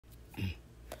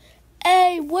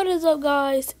Hey, what is up,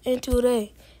 guys? And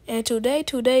today,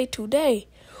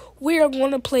 we are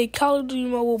going to play Call of Duty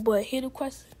Mobile, but here's the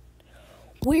question.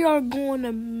 We are going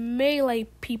to melee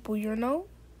people, you know?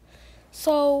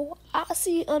 So, I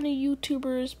see other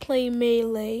YouTubers play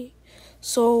melee.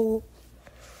 So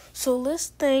let's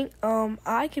think,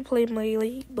 I can play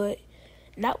melee, but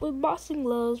not with boxing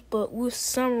gloves, but with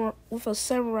a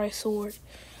samurai sword.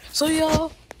 So,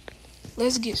 y'all,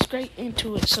 let's get straight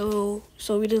into it. So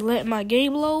we just let my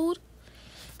game load.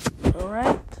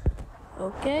 Alright.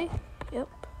 Okay. Yep.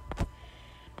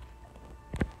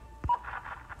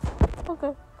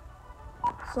 Okay.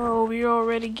 So we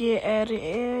already get added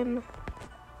in.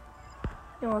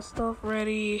 Y'all stuff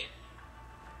ready.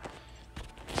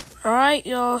 Alright,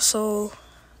 y'all, so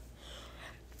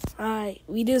alright,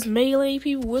 we just melee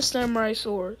people with samurai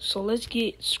sword. So let's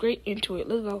get straight into it.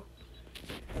 Let's go.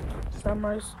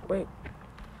 Samurai, wait.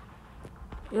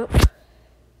 Yep.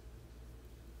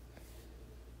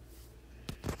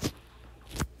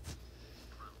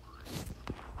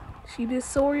 See this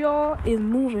sword, y'all, is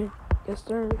moving. Yes,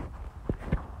 sir.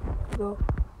 Let's go.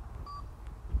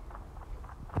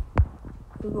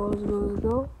 Let's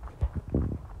go.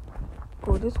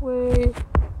 Go this way.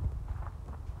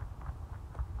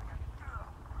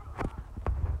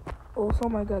 Oh,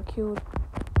 somebody got killed.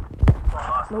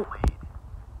 Nope.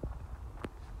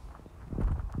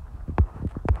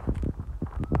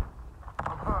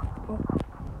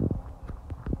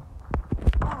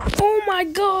 Oh my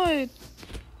god!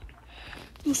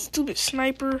 You stupid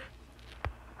sniper.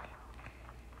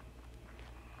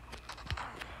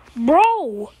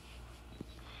 Bro!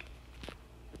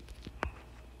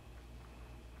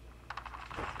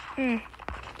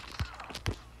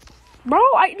 Bro,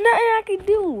 nothing I can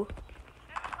do.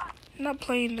 I'm not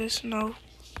playing this, no.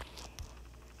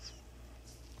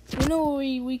 You know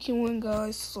we can win,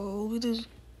 guys, so we just...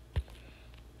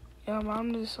 Yeah,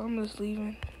 I'm just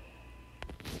leaving.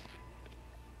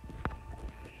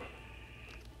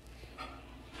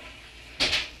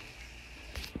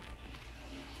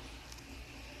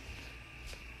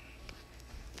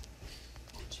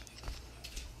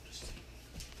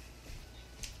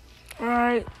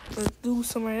 Alright, let's do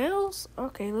something else.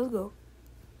 Okay, let's go.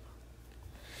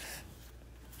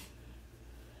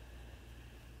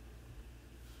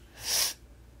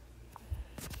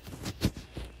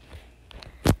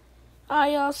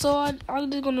 Alright, y'all, so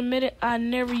I'm just gonna admit it, I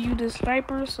never used a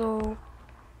sniper, so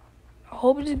I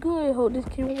hope it's good. I hope this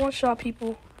can one-shot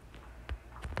people.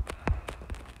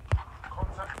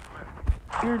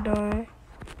 You're done.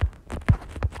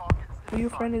 Your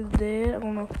friend is dead. I'm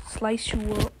gonna slice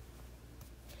you up.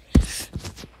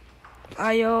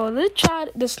 Alright, y'all, let's try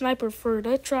the sniper first.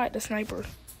 Let's try the sniper.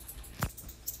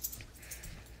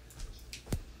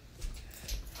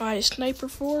 Alright, sniper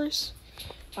force.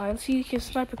 Alright, let's see if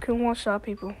sniper can one-shot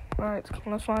people. Alright,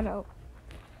 let's find out.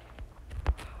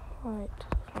 Alright,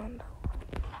 let's find out.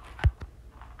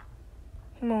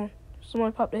 Come on,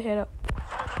 somebody pop their head up.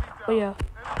 Oh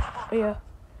yeah.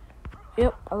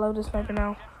 Yep, I love this sniper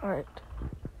now. Alright.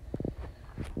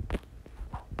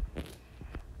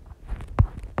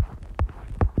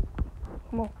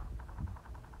 Come on.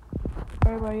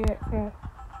 Everybody, come on.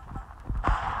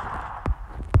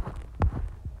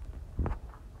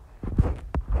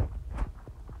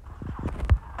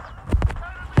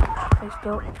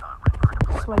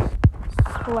 Sliced up.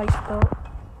 Sliced up.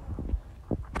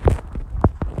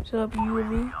 Shut up, you and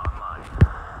me.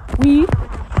 We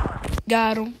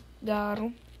got him.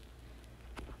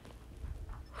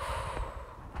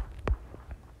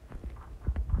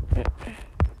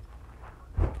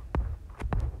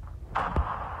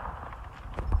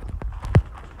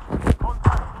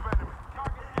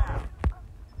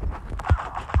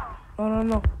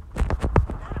 No.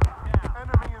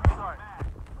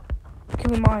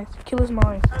 Kill his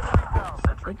mines.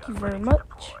 Thank you very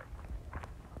much.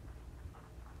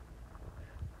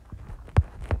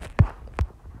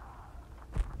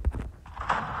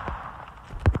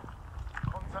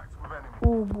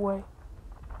 Oh boy,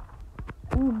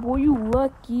 you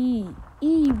lucky.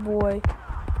 Boy.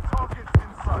 Targets in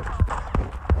sight.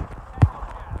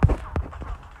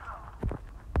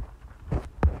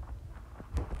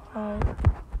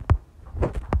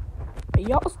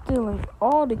 Y'all stealing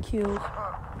all the kills.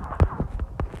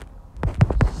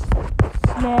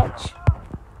 Snatch.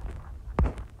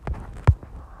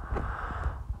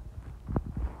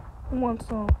 Who wants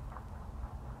some?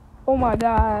 Oh my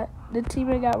god, the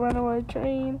teammate got run over a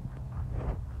train.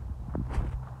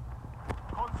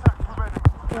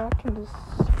 Yeah, I can just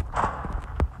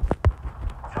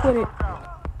quit it.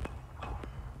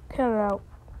 Cut it out.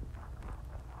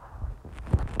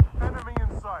 Enemy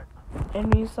in sight.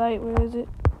 Enemy sight, where is it?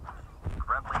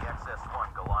 Friendly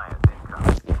XS-1 Goliath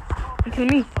incoming. You kill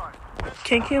me.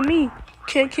 Can't kill me.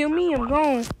 Can't kill me. I'm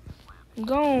gone. I'm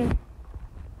gone.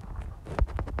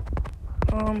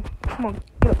 Come on.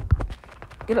 Get up.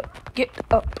 Get up. Get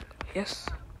up. Yes.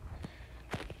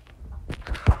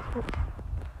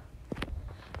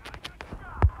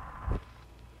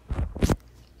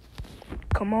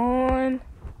 Come on.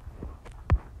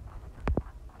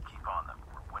 Keep on them.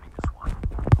 We're winning this one.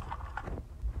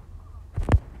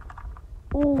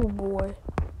 Oh boy.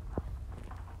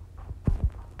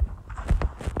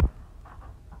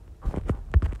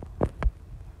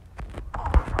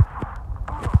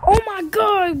 Oh my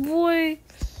god, boy.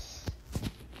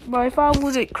 But if I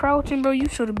wasn't crouching, bro, you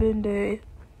should have been dead.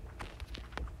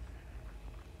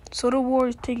 So the war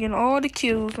is taking all the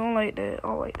kills. Don't like that. I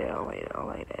don't like that. I don't like that. I don't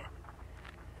like that.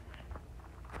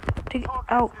 Take it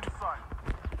out. Targets in sight.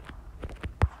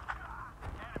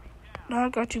 No, I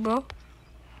got you, bro.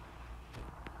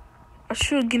 I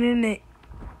should get in it.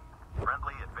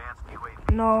 Friendly advanced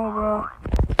UAV. No, bro.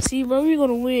 See, bro, we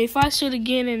gonna win. If I should have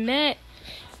get in that.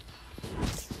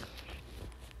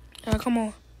 Come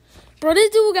on. Bro, this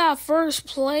dude got first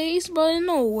place, bro.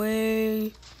 No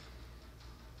way.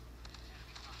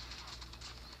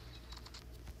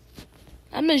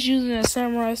 I'm just using a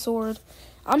samurai sword.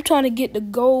 I'm trying to get the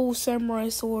gold samurai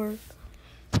sword.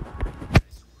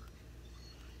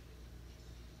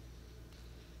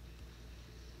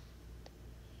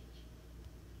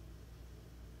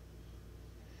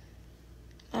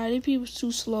 Alright, these people's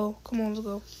too slow. Come on, let's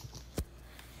go.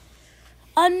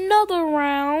 Another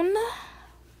round.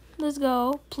 Let's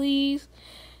go, please.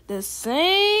 The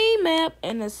same map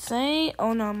and the same...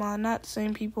 Oh, no, man, not the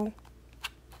same people.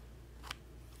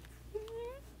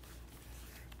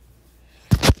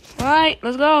 Alright,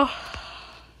 let's go.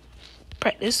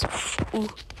 Practice. Ooh.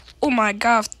 Oh, my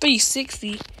God,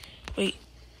 360. Wait.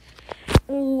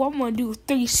 Oh, I'm going to do a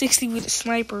 360 with a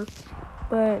sniper.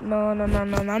 But no, I'm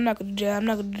not gonna do that. I'm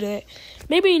not gonna do that.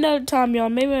 Maybe another time, y'all.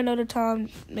 Maybe another time.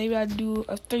 Maybe I do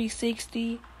a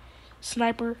 360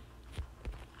 sniper.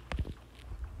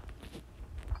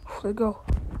 Let's go.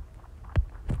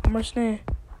 I'm gonna stand.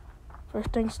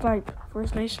 First thing snipe.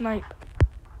 First thing snipe.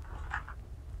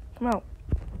 Come out.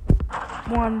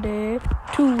 1 dead.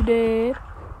 2 dead.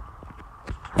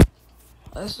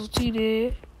 SOT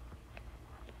dead.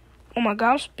 Oh my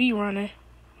God, I'm speed running.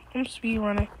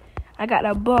 I got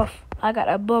that buff. I got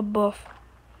that buff.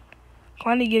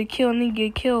 I need to get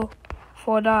a kill.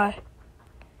 Before I die.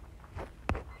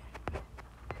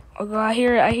 Oh God, I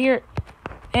hear it.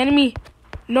 Enemy.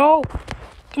 No.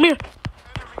 Come here.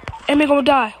 Enemy gonna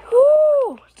die.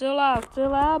 Woo! Still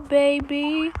alive,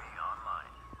 baby.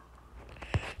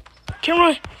 Can't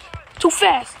run. Too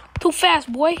fast,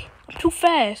 boy. I'm too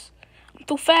fast.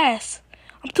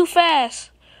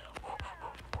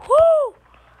 Woo!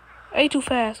 Way too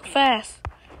fast.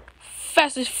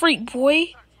 Fast as freak,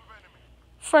 boy.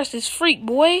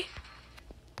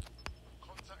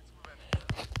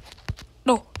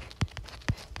 No.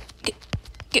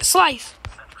 Get sliced.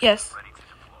 Yes.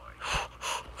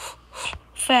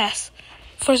 Fast.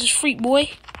 Fast as freak, boy.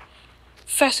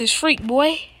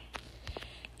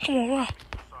 Come on, run.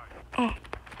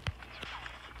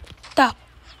 Stop.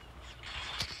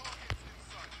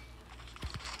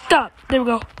 There we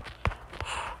go.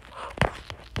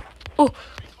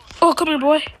 Oh, come here,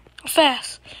 boy. I'm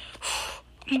fast.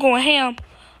 I'm going ham.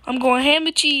 Ham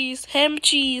and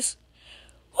cheese.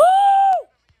 Woo!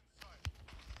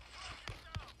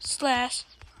 Slash.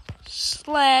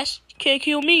 Can't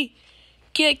kill me.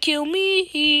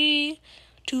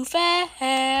 Too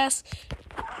fast.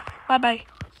 Bye-bye.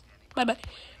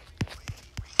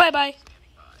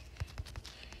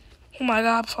 Oh my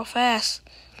God, I'm so fast.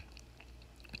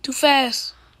 Too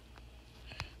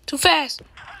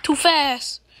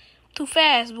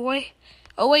fast, boy.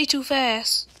 Oh, way too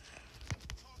fast.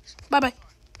 Bye-bye.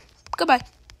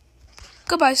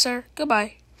 Goodbye, sir.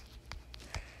 Goodbye.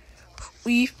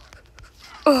 Leave.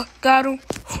 Got him.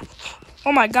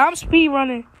 Oh my God, I'm speed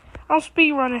running.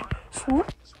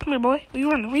 Swoop. Come here, boy. Where you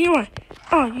running?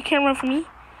 Oh, you can't run from me.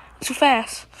 Too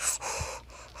fast.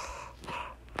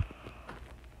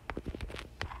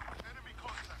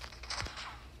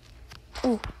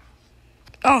 Ooh.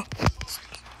 Oh.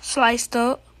 Sliced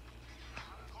up.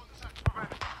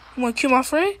 You wanna kill my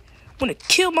friend?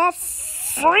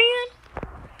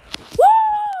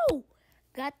 Woo!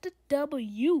 Got the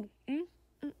W.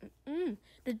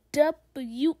 The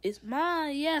W is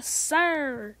mine. Yes,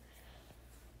 sir.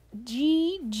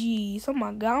 GG's. Oh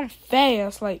my God, I'm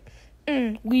fast. Like,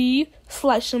 we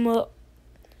slice them up.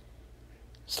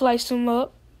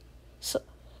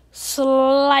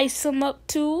 Slice him up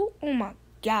too. Oh my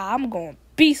god, I'm going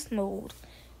beast mode.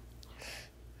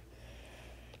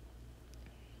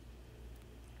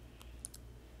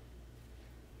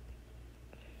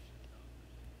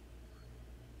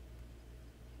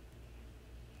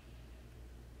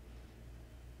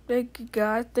 Thank you,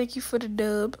 guys. Thank you for the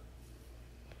dub.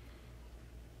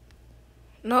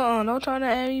 No, don't try to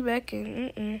add me back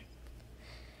in.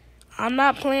 I'm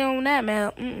not playing on that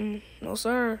map. No,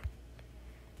 sir.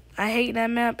 I hate that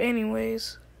map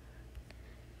anyways.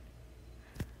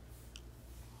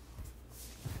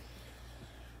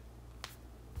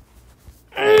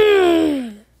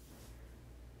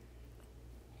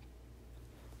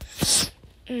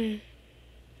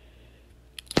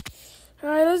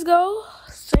 Alright, let's go.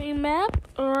 Same map,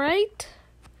 alright.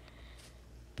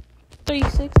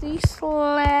 360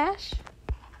 slash.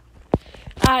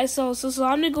 Alright, so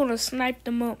I'm just gonna snipe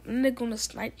them up.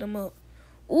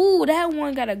 Ooh, that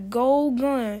one got a gold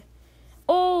gun.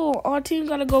 Oh, our team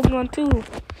got a gold gun too.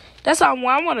 That's how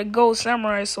I want a gold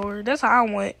samurai sword. That's how I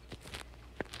want.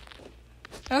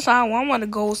 I want a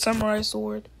gold samurai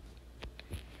sword.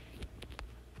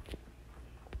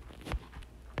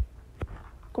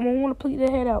 Come on, I want to pleat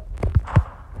their head out.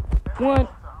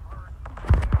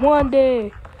 One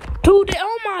day. 2 days.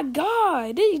 Oh my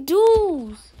god, these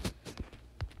dudes.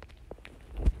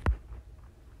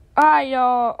 Alright,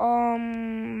 y'all.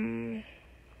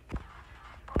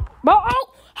 Bro,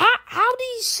 how did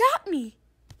he shot me?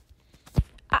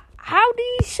 How did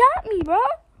he shot me, bro?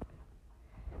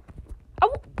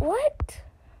 Oh, what?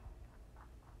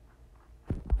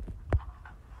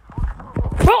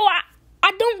 Bro,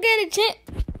 I don't get a chance.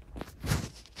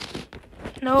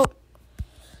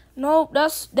 Nope.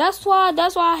 That's why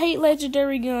I hate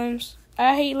legendary guns.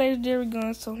 I hate legendary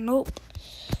guns, so nope.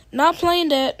 Not playing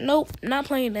that. Nope. Not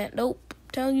playing that. Nope.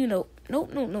 Telling you nope.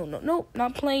 Nope.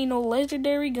 Not playing no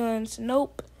legendary guns.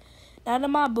 Nope. Not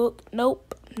in my book.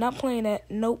 Nope. Not playing that.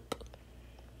 Nope.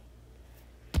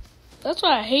 That's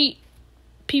why I hate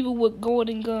people with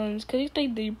golden guns, because they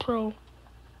think they pro.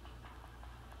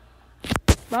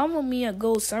 But I want me a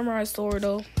gold samurai sword,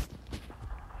 though.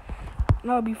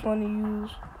 That'll be fun to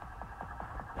use.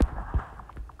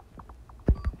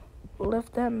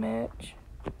 Left that match.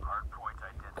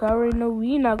 I already know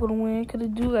we not gonna win because the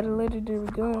dude got a legendary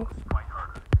gun.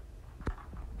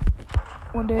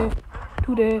 1 day,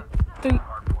 2 day, 3.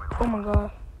 Oh my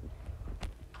god.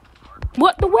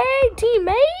 What the way,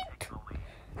 teammate?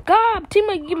 God,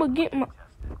 teammate, get my.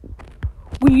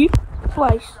 We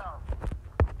slice.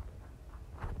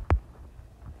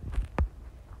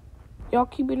 Y'all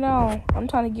keep it down. I'm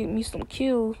trying to get me some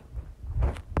kills.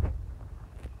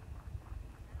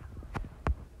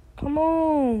 Come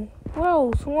on. Who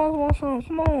else? Who wants some?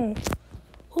 Come on.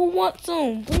 Who wants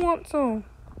some?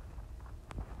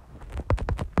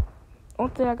 I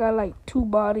don't think I got like 2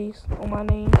 bodies on my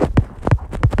name.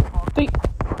 3.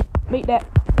 Make that.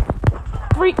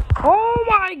 3. Oh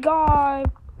my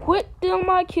god. Quit stealing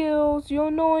my kills. You're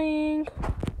annoying.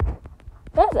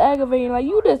 That's aggravating. Like,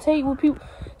 you just hate when people.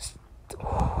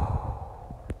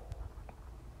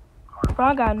 Bro,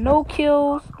 I got no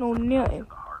kills, no nothing.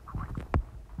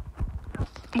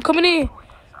 I'm coming in.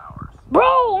 Bro,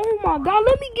 oh my god,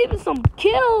 let me give you some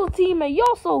kills, teammate.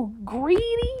 Y'all so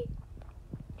greedy.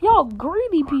 Y'all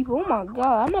greedy people. Oh my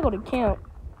god, I'm not gonna camp.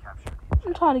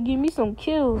 I'm trying to give me some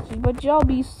kills, but y'all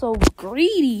be so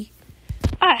greedy.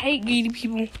 I hate greedy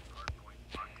people.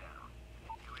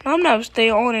 I'm not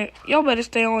staying on it. Y'all better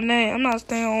stay on that. I'm not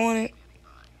staying on it.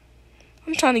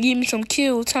 I'm trying to get me some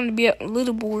kills. Trying to be at the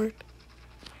little board.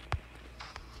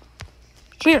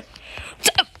 Come here.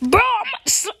 Bro,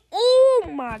 oh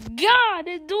my god,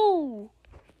 this dude.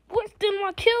 What's stealing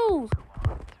my kills?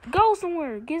 Go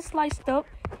somewhere. Get sliced up.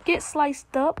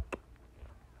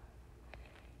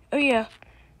 Oh yeah.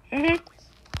 You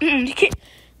can't.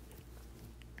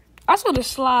 I should have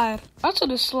slide.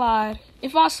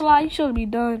 If I slide, you should be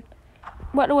done.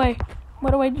 By the way,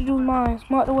 to do mine.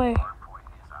 Smart the way.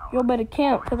 You better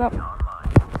camp, cause I'm.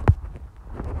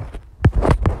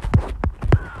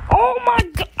 Oh my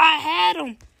god, I had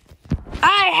him.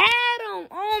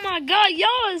 Oh my god,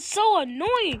 y'all is so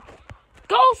annoying.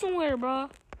 Go somewhere, bro.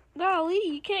 Golly,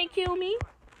 you can't kill me.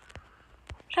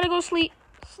 Gotta go sleep.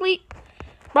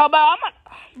 Bro,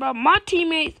 my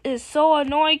teammates is so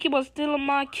annoying. Keep on stealing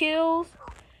my kills.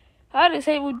 I just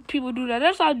hate when people do that.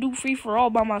 That's why I do free for all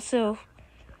by myself.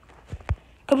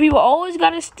 Cause people always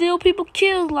gotta steal people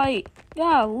kills. Like,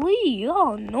 golly,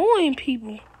 y'all annoying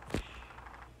people.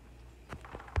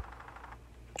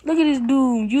 Look at this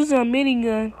dude using a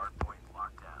minigun.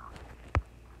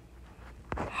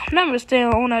 I'm never staying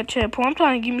on that checkpoint. I'm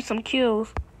trying to give me some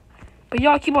kills. But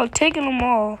y'all keep on taking them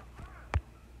all.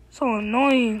 So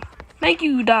annoying. Thank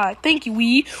you, died. Thank you,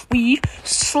 we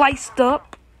sliced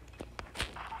up.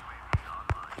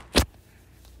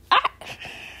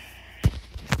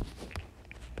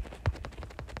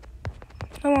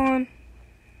 Come on.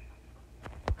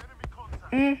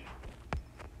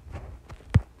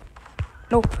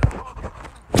 No.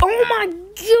 Oh my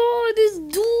god, this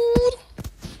dude.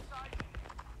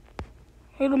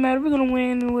 Hey, no matter, we're gonna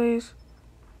win anyways.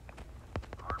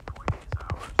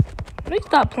 Let me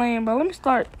stop playing, bro. Let me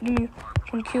start getting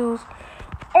some kills.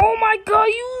 Oh my god,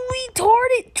 you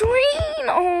retarded train.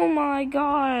 Oh my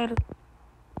god.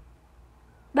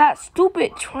 That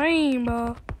stupid train,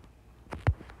 bro.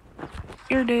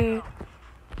 You're dead.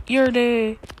 You're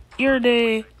dead. You're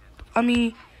dead. I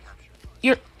mean,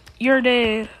 you're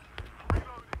dead.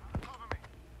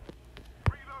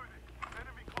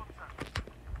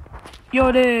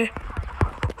 You're dead.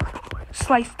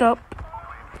 Sliced up.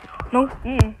 No,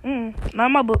 not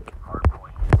in my book.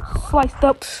 Sliced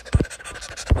up.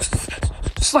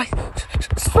 Sliced.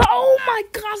 Oh my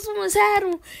god, someone's had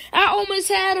him. I almost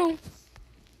had him.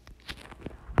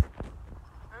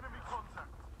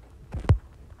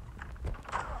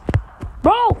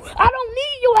 Bro, I don't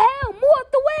need your help. Move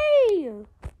out the way.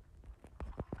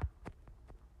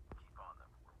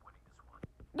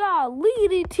 Golly,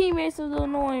 these teammates is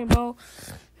annoying, bro.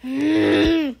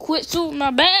 Quit shooting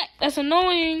my back. That's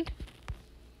annoying.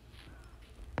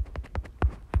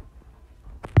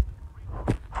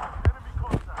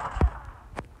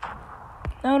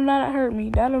 That will not hurt me.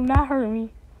 That will not hurt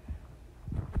me.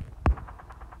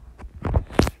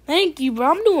 Thank you,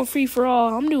 bro. I'm doing free for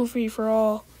all. I'm doing free for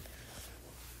all.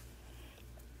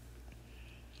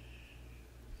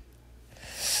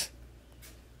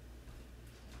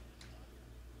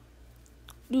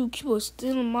 Dude, keep on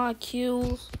stealing my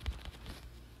kills.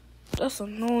 That's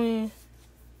annoying.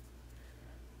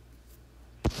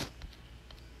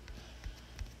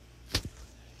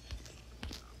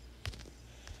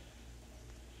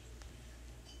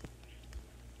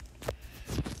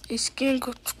 A skin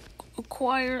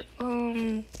acquired.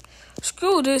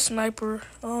 Screw this sniper.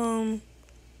 Move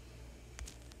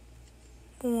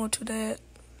on to that.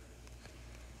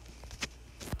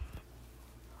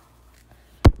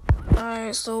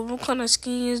 Alright, so what kind of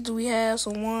skins do we have?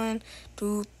 So 1,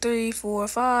 2, 3, 4,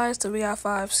 5. So we got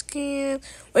 5 skins.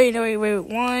 Wait.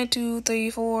 1, 2, 3,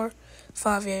 4,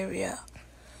 5. Yeah.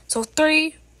 So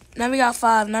 3. Now we got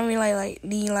 5. Now we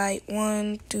need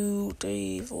 1, 2,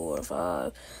 3, 4,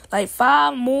 5. Like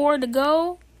 5 more to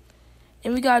go.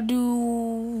 And we gotta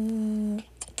do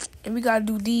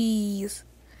these.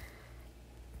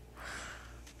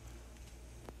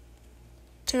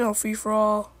 Turn on free for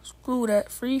all. Screw that.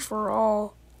 Free for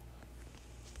all.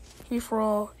 Free for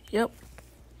all. Yep.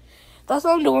 That's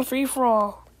what I'm doing. Free for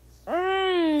all. Cause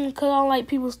I don't like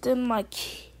people stealing my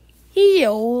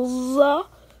kills.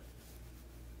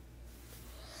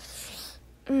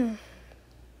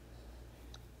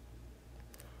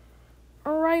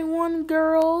 Alright, 1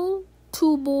 girl,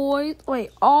 2 boys.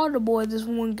 Wait, all the boys is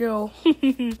 1 girl.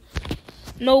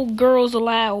 No girls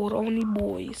allowed, only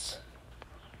boys.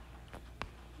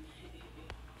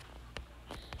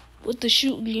 With the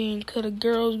shooting game, cause the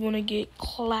girls gonna get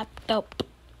clapped up.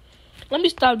 Let me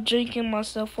stop drinking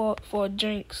myself for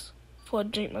drinks. Before I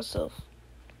drink myself.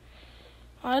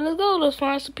 Alright, let's go. Let's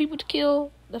find some people to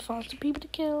kill.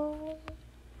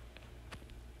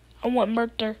 I want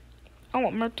murder.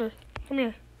 Come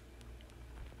here.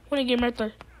 Wanna get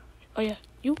murder? Oh yeah,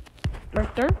 you.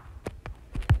 Murder.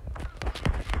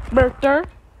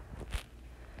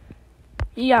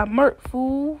 You got murk,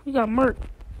 fool. You got murk.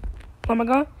 Oh my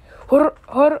god. Hurr.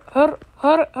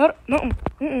 No.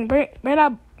 Bring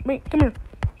that. Come here.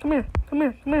 Come here,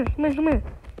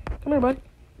 buddy.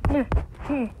 Come here.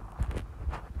 Come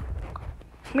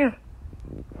here.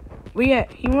 Where you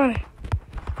at? He running.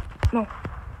 No.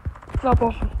 Stop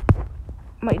off him.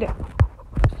 Like that.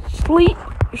 Sleep.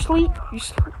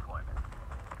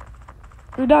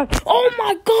 You're done. Oh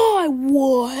my god,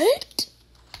 what?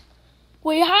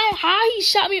 Wait, how he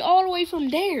shot me all the way from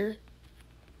there?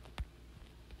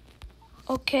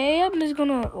 Okay, I'm just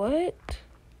gonna, what?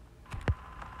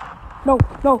 No.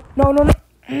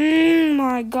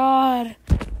 My god.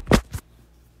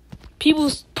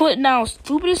 People's putting out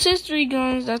stupid history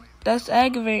guns. That's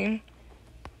aggravating.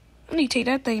 I need to take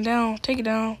that thing down. Take it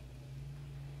down.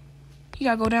 You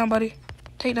gotta go down, buddy.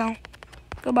 Take it down.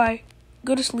 Goodbye.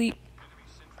 Go to sleep.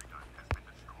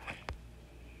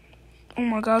 Oh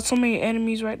my god, so many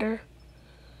enemies right there.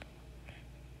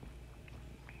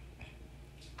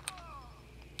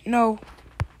 No,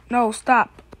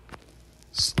 stop.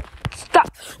 Stop.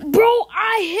 Bro, Bro,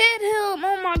 I hit him.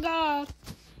 Oh my god.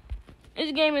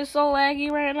 This game is so laggy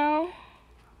right now.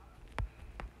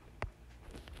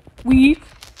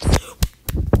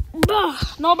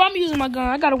 No, but I'm using my gun.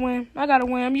 I gotta win.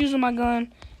 I'm using my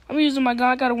gun.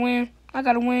 I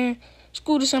gotta win.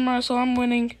 School December, so I'm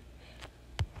winning.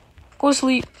 Go to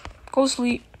sleep.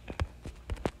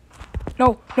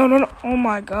 No. Oh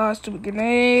my god, stupid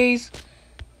grenades.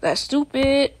 That's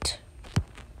stupid.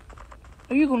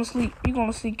 Oh, you're gonna sleep.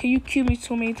 Can you kill me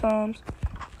too many times?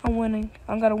 I'm winning.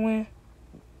 I gotta win.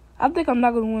 I think I'm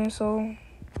not gonna win, so.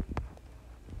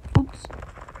 Oops.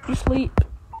 You sleep.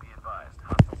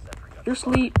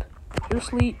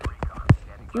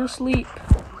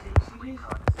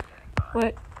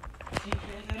 What?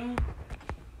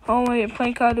 Oh wait,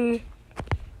 playing Call of Duty.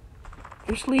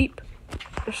 You're asleep.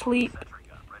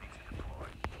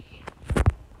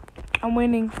 I'm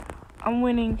winning.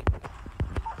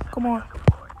 Come on.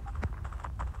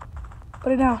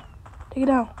 Put it down. Take it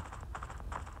down.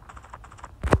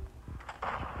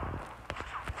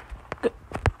 Good.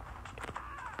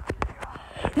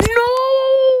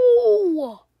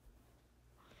 No!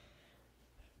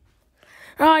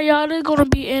 Alright, y'all, this is gonna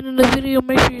be ending the video.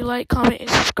 Make sure you like, comment, and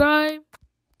subscribe.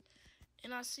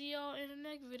 And I'll see y'all in the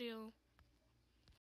next video.